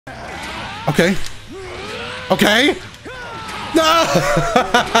Okay. Okay.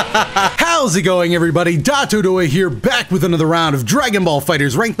 How's it going, everybody? Dotodoya here, back with another round of Dragonball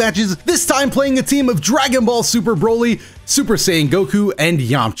FighterZ ranked matches, this time playing a team of Dragonball Super Broly, Super Saiyan Goku, and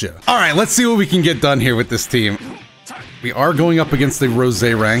Yamcha. Alright, let's see what we can get done here with this team. We are going up against the Rose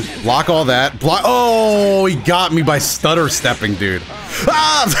rank. Block all that. Block. Oh, he got me by stutter stepping, dude.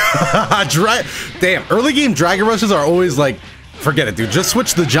 Ah! Damn, early game Dragon Rushes are always like, forget it, dude. Just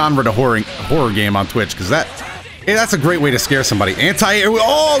switch the genre to horror game on Twitch, because that's a great way to scare somebody. Anti-air.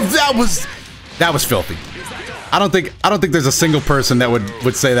 Oh, that was filthy. I don't think there's a single person that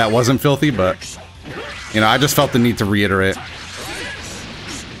would say that wasn't filthy, but you know, I just felt the need to reiterate.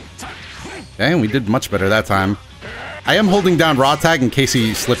 Dang, we did much better that time. I am holding down raw tag in case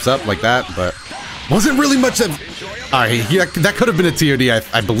he slips up like that, but wasn't really much of. All right, that could have been a TOD,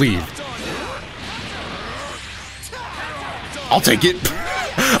 I believe. I'll take it.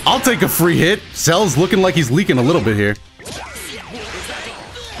 I'll take a free hit. Cell's looking like he's leaking a little bit here.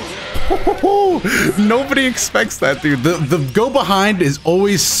 Nobody expects that, dude. The go behind is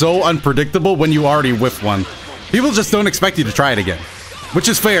always so unpredictable when you already whiff one. People just don't expect you to try it again, which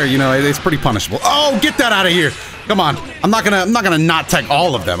is fair. You know, it's pretty punishable. Oh, get that out of here! Come on, I'm not gonna not tech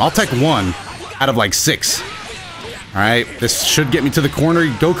all of them. I'll tech one out of like 6. All right, this should get me to the corner.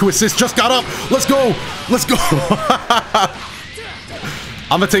 Goku assist just got up. Let's go. Let's go.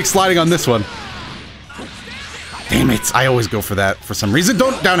 I'm gonna take sliding on this one. Damn it, I always go for that for some reason.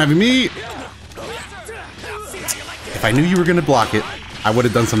 Don't down heavy me. If I knew you were gonna block it, I would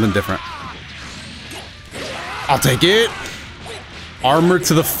have done something different. I'll take it. Armor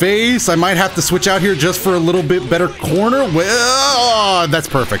to the face. I might have to switch out here just for a little bit better corner. Well, that's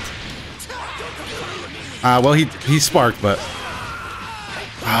perfect. Well, he sparked, but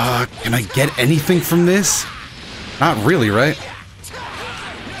can I get anything from this? Not really, right?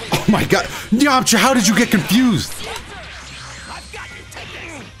 Oh my god, Yamcha, how did you get confused?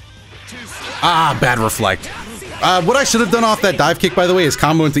 Bad reflect. What I should have done off that dive kick, by the way, is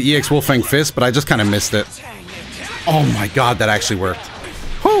combo into EX Wolfang Fist, but I just kind of missed it. Oh my god, that actually worked.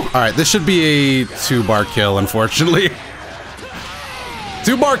 Whew. Alright, this should be a 2-bar kill, unfortunately.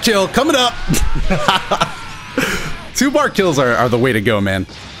 2-bar kill, coming up! 2-bar kills are the way to go, man.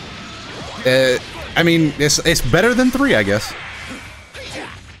 I mean, it's better than 3, I guess.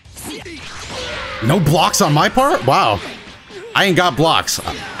 No blocks on my part? Wow. I ain't got blocks.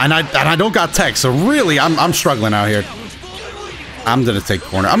 And I don't got tech, so really, I'm struggling out here. I'm gonna take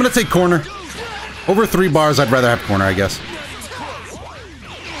corner. I'm gonna take corner. Over 3 bars, I'd rather have corner, I guess.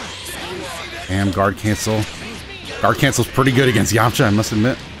 Damn, guard cancel. Guard cancel's pretty good against Yamcha, I must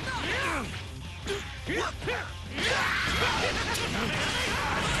admit.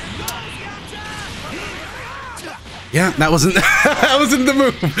 Yeah, that wasn't the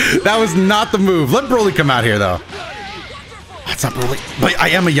move. That was not the move. Let Broly come out here, though. That's not Broly. But I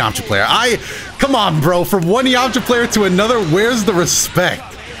am a Yamcha player. Come on, bro. From one Yamcha player to another, where's the respect?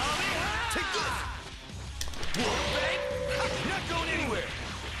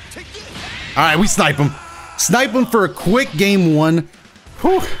 All right, we snipe him. Snipe him for a quick game 1.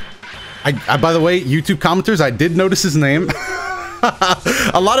 Whew. By the way, YouTube commenters, I did notice his name.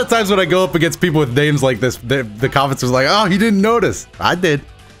 A lot of times when I go up against people with names like this, the comments was like, "Oh, he didn't notice." I did.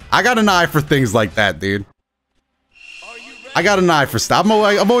 I got an eye for things like that, dude. I got an eye for stuff.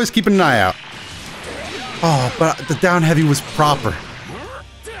 I'm always keeping an eye out. Oh, but the down heavy was proper.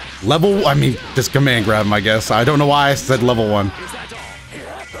 Level, I mean, just command grab him, I guess. I don't know why I said level 1.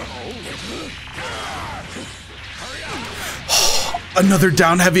 Another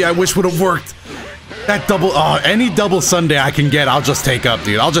down heavy I wish would have worked. That double, any double Sunday I can get, I'll just take up,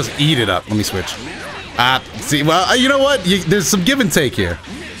 dude. I'll just eat it up. Let me switch. See, well, you know what? There's some give and take here.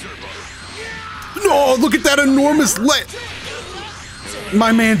 No, look at that enormous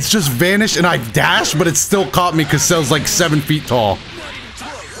My man's just vanished and I dashed, but it still caught me because Cell's like 7 feet tall.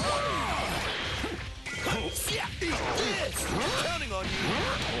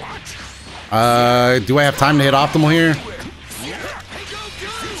 Do I have time to hit optimal here?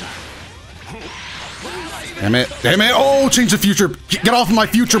 Damn it. Damn it. Oh, change the future. Get off of my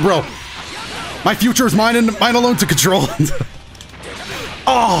future, bro. My future is mine and mine alone to control.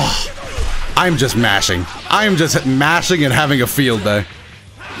 Oh, I'm just mashing. I am just mashing and having a field day.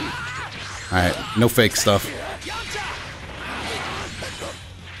 All right, no fake stuff.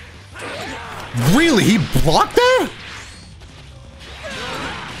 Really? He blocked that?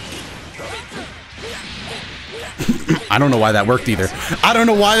 I don't know why that worked either. I don't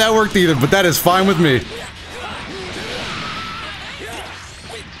know why that worked either, but that is fine with me.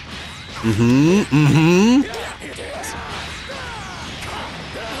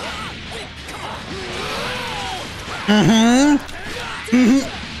 Mm-hmm.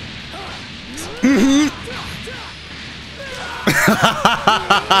 Mm-hmm. Mm-hmm.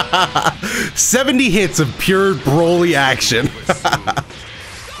 70 hits of pure Broly action.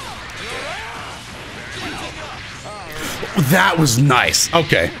 That was nice.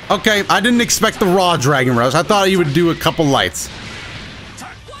 Okay. Okay. I didn't expect the raw Dragon Rush. I thought you would do a couple lights.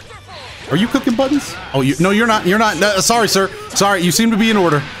 Are you cooking buttons? Oh, no, you're not. You're not. No, sorry, sir. Sorry. You seem to be in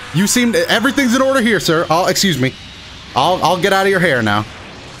order. You seem to, everything's in order here, sir. Oh, excuse me. I'll get out of your hair now.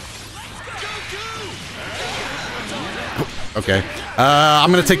 Okay.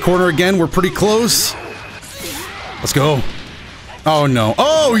 I'm gonna take corner again. We're pretty close. Let's go. Oh no.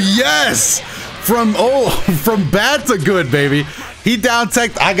 Oh yes. From bad to good, baby. He down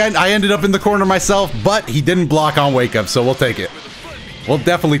teched. I ended up in the corner myself, but he didn't block on wake up, so we'll take it. We'll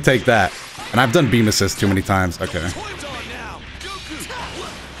definitely take that. And I've done beam assist too many times. Okay.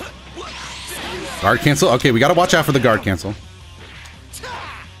 Guard cancel. Okay, we gotta watch out for the guard cancel.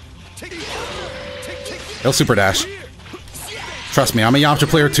 He'll super dash. Trust me, I'm a Yamcha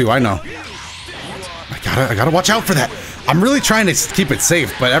player too. I know. I gotta watch out for that. I'm really trying to keep it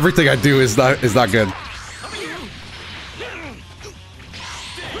safe, but everything I do is not good.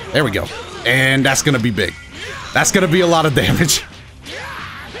 There we go. And that's gonna be big. That's gonna be a lot of damage.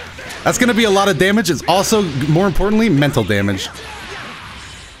 That's gonna be a lot of damage. It's also, more importantly, mental damage.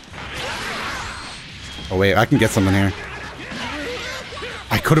 Oh wait, I can get something here.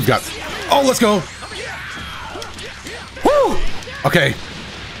 I could have got... Oh, let's go! Woo! Okay.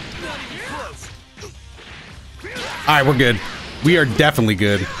 Alright, we're good. We are definitely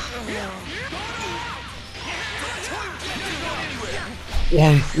good.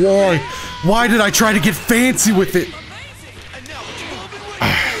 Why? Why did I try to get fancy with it?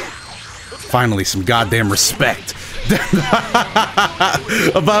 Finally, some goddamn respect. But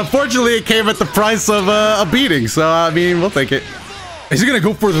unfortunately, it came at the price of a beating, so I mean, we'll take it. Is he gonna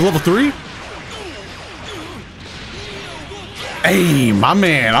go for the level 3? Hey, my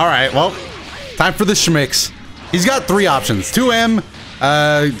man. All right, well, time for the schmicks. He's got 3 options. 2M,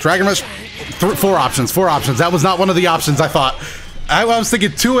 Dragon Rush, 4 options. 4 options. That was not one of the options I thought. I was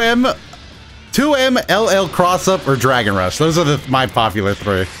thinking 2M, LL cross up, or Dragon Rush. Those are my popular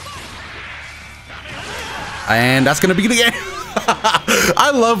 3. And that's gonna be the game.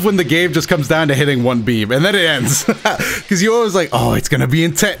 I love when the game just comes down to hitting one beam and then it ends. Because you always like, oh, it's gonna be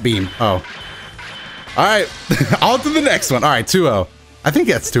intent beam. Oh. Alright, on to the next one. Alright, 2-0. I think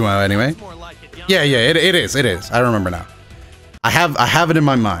that's 2-0 anyway. Yeah, it is. I remember now. I have it in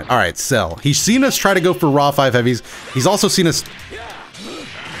my mind. Alright, Cell. He's seen us try to go for raw 5 heavies. He's also seen us...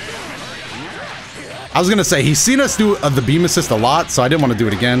 I was gonna say, he's seen us do the beam assist a lot, so I didn't want to do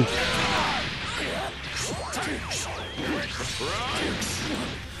it again.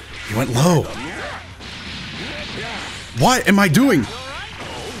 He went low. What am I doing?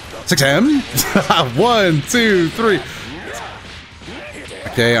 6M? 1, 2, 3.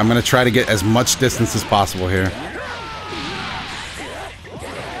 Okay, I'm gonna try to get as much distance as possible here.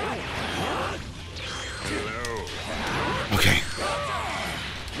 Okay.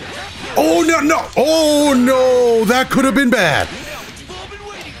 Oh no! Oh no! That could have been bad.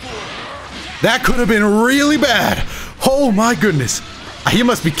 That could have been really bad. Oh my goodness. He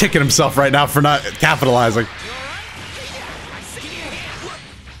must be kicking himself right now for not capitalizing.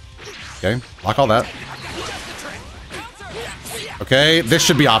 Okay, lock all that. Okay, this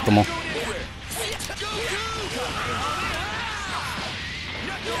should be optimal.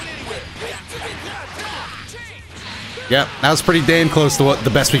 Yep, that was pretty damn close to what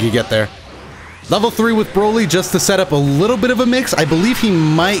the best we could get there. Level 3 with Broly just to set up a little bit of a mix. I believe he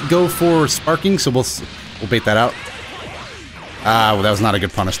might go for sparking, so we'll bait that out. Ah, well, that was not a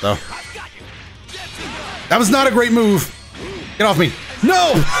good punish, though. That was not a great move. Get off me.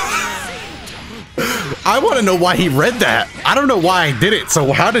 No! I want to know why he read that. I don't know why I did it,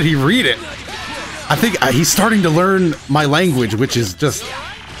 so how did he read it? I think he's starting to learn my language, which is just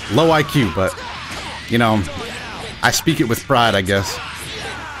low IQ, but, you know, I speak it with pride, I guess.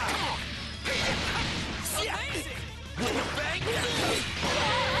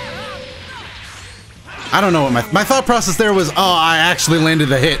 I don't know what my thought process there was, oh, I actually landed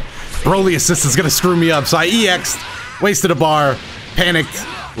the hit. Broly assist is gonna screw me up, so I EX'd, wasted a bar, panicked,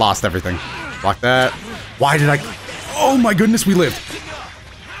 lost everything. Block that. Why did I... Oh my goodness, we lived.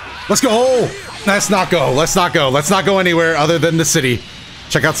 Let's go. Let's not go. Let's not go. Let's not go anywhere other than the city.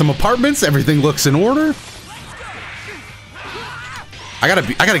 Check out some apartments. Everything looks in order. I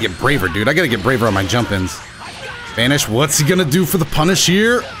gotta get braver, dude. I gotta get braver on my jump-ins. Vanish, what's he gonna do for the punish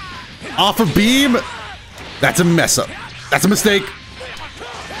here? Off of beam. That's a mess up. That's a mistake.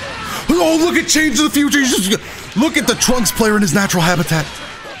 Oh, look at Change of the Future. He's just, look at the Trunks player in his natural habitat.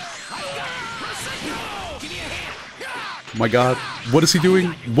 Oh my god. What is he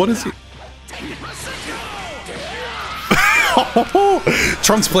doing? What is he?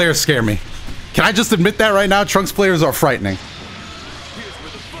 Trunks players scare me. Can I just admit that right now? Trunks players are frightening.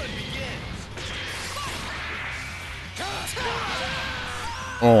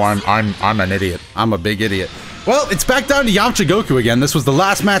 Oh, I'm an idiot. I'm a big idiot. Well, it's back down to Yamcha Goku again. This was the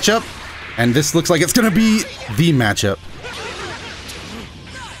last matchup, and this looks like it's gonna be the matchup.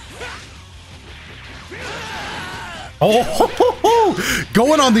 Oh,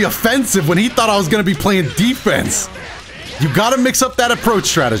 going on the offensive when he thought I was gonna be playing defense. You gotta mix up that approach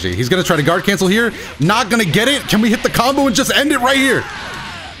strategy. He's gonna try to guard cancel here. Not gonna get it. Can we hit the combo and just end it right here?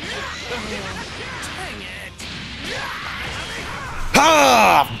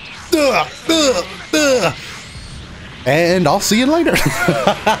 Ha! And I'll see you later.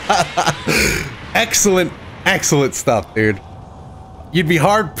 Excellent, excellent stuff, dude. You'd be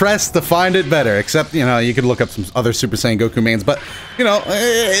hard pressed to find it better, except, you know, you could look up some other Super Saiyan Goku mains, but, you know,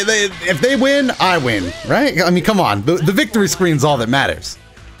 if they win, I win, right? I mean, come on, the victory screen's all that matters.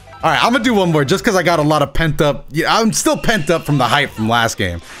 All right, I'm gonna do one more just because I got a lot of pent up. Yeah, I'm still pent up from the hype from last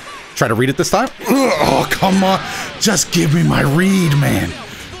game. Try to read it this time. Oh, come on, just give me my read, man.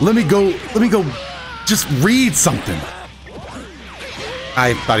 Let me go, just read something.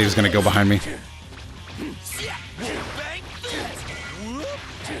 I thought he was gonna go behind me.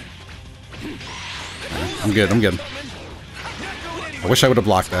 I'm good, I'm good. I wish I would have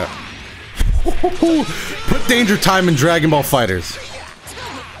blocked that. Put Danger Time in Dragon Ball FighterZ.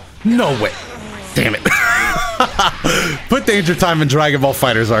 No way. Damn it. Put Danger Time in Dragon Ball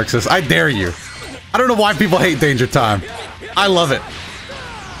FighterZ, Arxis. I dare you. I don't know why people hate Danger Time. I love it.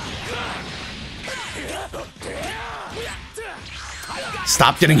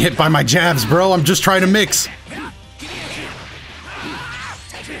 Stop getting hit by my jabs, bro. I'm just trying to mix.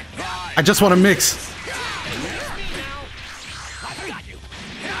 I just want to mix.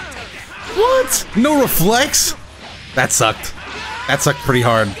 What? No reflex? That sucked. That sucked pretty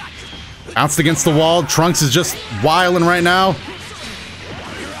hard. Bounced against the wall. Trunks is just wilding right now.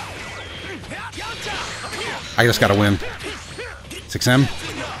 I just gotta win. 6M.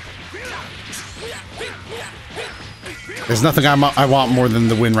 There's nothing I want more than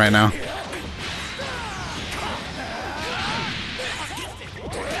the win right now.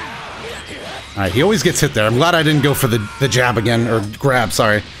 Alright, he always gets hit there. I'm glad I didn't go for the jab again, or grab,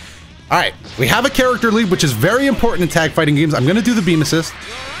 sorry. Alright, we have a character lead, which is very important in tag fighting games. I'm gonna do the beam assist,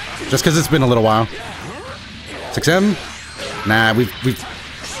 just because it's been a little while. 6M? Nah, we've...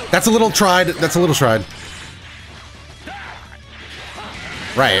 That's a little tried. That's a little tried.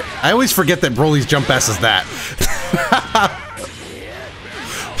 Right. I always forget that Broly's jump S is that.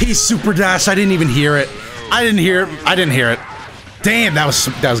 He's super dash. I didn't even hear it. I didn't hear it. Damn, that was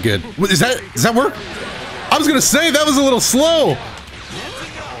good. Does that work? I was gonna say that was a little slow.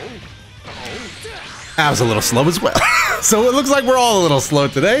 That was a little slow as well. So it looks like we're all a little slow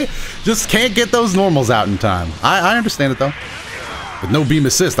today. Just can't get those normals out in time. I understand it though. With no beam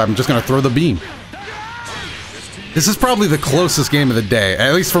assist, I'm just gonna throw the beam. This is probably the closest game of the day,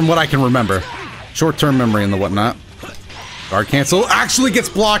 at least from what I can remember. Short-term memory and the whatnot. Guard cancel actually gets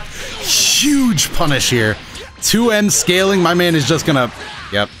blocked. Huge punish here. 2M scaling. My man is just gonna...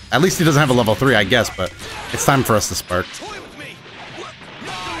 Yep. At least he doesn't have a level 3, I guess, but it's time for us to spark.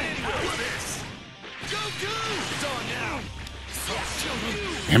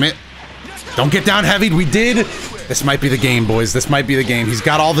 Damn it. Don't get down heavy. We did. This might be the game, boys. This might be the game. He's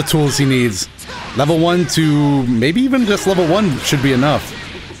got all the tools he needs. Level 1 to maybe even just level 1 should be enough.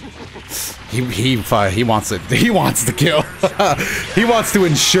 He wants it. He wants the kill. He wants to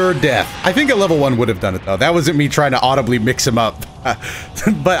ensure death. I think a level 1 would have done it though. That wasn't me trying to audibly mix him up.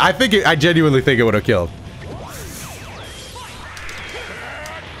 But I genuinely think it would have killed.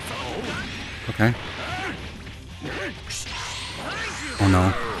 Okay. Oh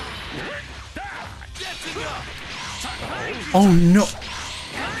no. Oh no.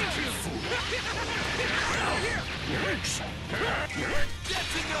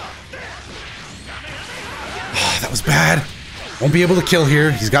 Oh, that was bad. Won't be able to kill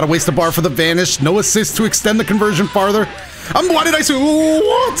here. He's got to waste a bar for the vanish. No assist to extend the conversion farther. Why did I say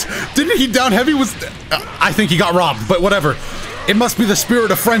what? Didn't he down heavy? I think he got robbed, but whatever. It must be the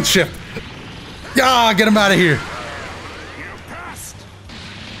spirit of friendship. Ah, get him out of here.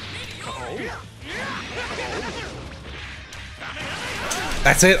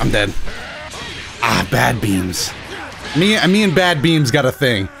 That's it, I'm dead. Ah, bad beams. Me and bad beams got a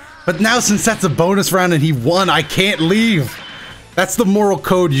thing. But now since that's a bonus round and he won, I can't leave. That's the moral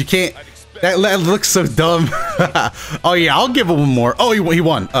code. You can't. That looks so dumb. Oh yeah, I'll give him one more. Oh, he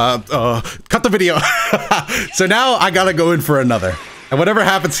won. Cut the video. So now I gotta go in for another. And whatever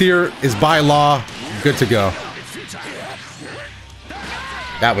happens here is by law, good to go.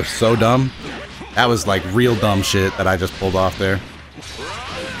 That was so dumb. That was like real dumb shit that I just pulled off there.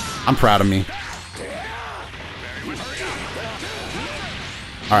 I'm proud of me.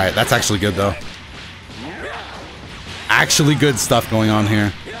 All right, that's actually good though. Actually good stuff going on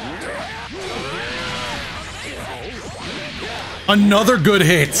here. Another good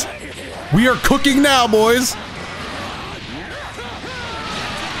hit. We are cooking now, boys.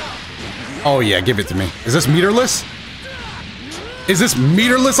 Oh yeah, give it to me. Is this meterless? Is this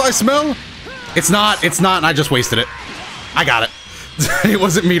meterless I smell? It's not, and I just wasted it. I got it. It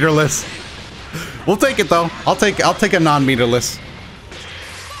wasn't meterless. We'll take it though. I'll take a non-meterless.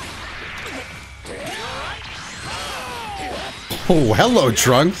 Oh, hello,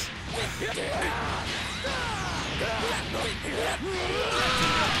 Trunks.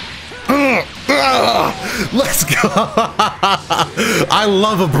 Let's go. I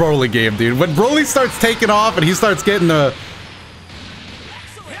love a Broly game, dude. When Broly starts taking off and he starts getting the...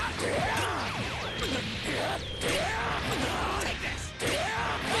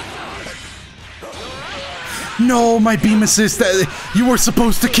 No, my beam assist. You were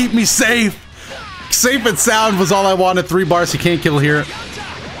supposed to keep me safe. Safe and sound was all I wanted. 3 bars. He can't kill here.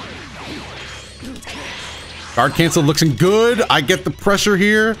 Guard cancel looking good. I get the pressure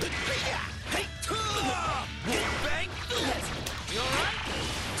here.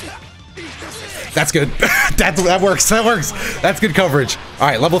 That's good. That works. That works. That's good coverage. All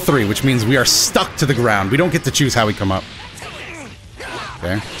right, level 3, which means we are stuck to the ground. We don't get to choose how we come up.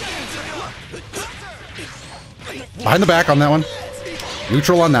 Okay. Behind the back on that one.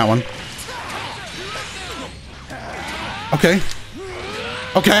 Neutral on that one. Okay.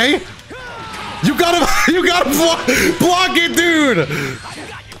 Okay. You gotta block it, dude.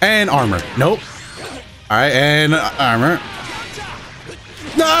 And armor. Nope. All right, and armor.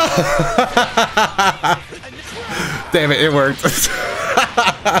 No. Damn it, it worked.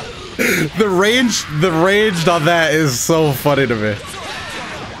 The range on that is so funny to me.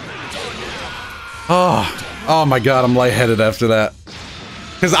 Oh my god, I'm lightheaded after that.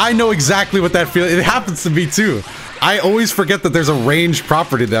 Because I know exactly what that feels. It happens to me too. I always forget that there's a ranged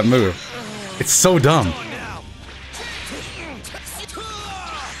property to that move. It's so dumb.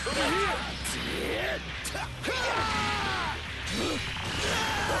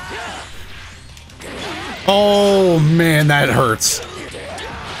 Oh man, that hurts.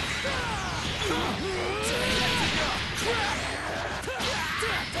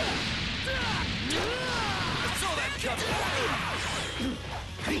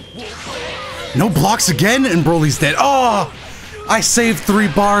 No blocks again, and Broly's dead. Oh, I saved 3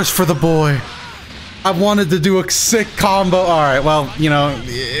 bars for the boy. I wanted to do a sick combo. All right, well, you know,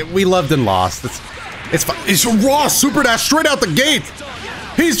 we loved and lost. It's fine. It's raw super dash straight out the gate.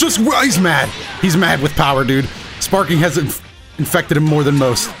 He's mad. He's mad with power, dude. Sparking has infected him more than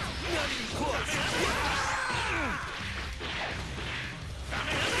most.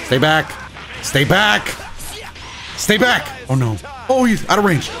 Stay back. Stay back. Stay back. Oh no. Oh, he's out of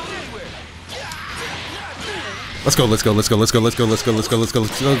range. Let's go, let's go, let's go, let's go, let's go, let's go, let's go, let's go,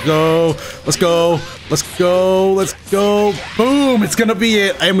 let's go, let's go, let's go, let's go. Boom, it's gonna be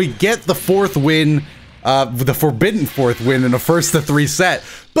it. And we get the 4th win, the forbidden 4th win in a 1st to 3 set.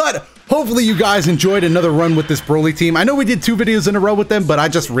 But hopefully you guys enjoyed another run with this Broly team. I know we did 2 videos in a row with them, but I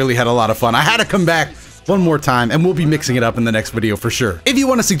just really had a lot of fun. I had to come back one more time, and we'll be mixing it up in the next video for sure. If you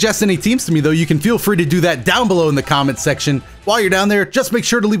want to suggest any teams to me though, you can feel free to do that down below in the comments section. While you're down there, just make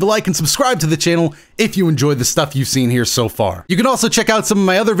sure to leave a like and subscribe to the channel if you enjoyed the stuff you've seen here so far. You can also check out some of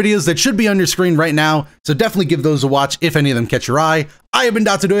my other videos that should be on your screen right now, so definitely give those a watch if any of them catch your eye. I have been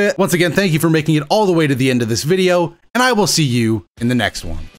Dotodoya. Once again, thank you for making it all the way to the end of this video, and I will see you in the next one.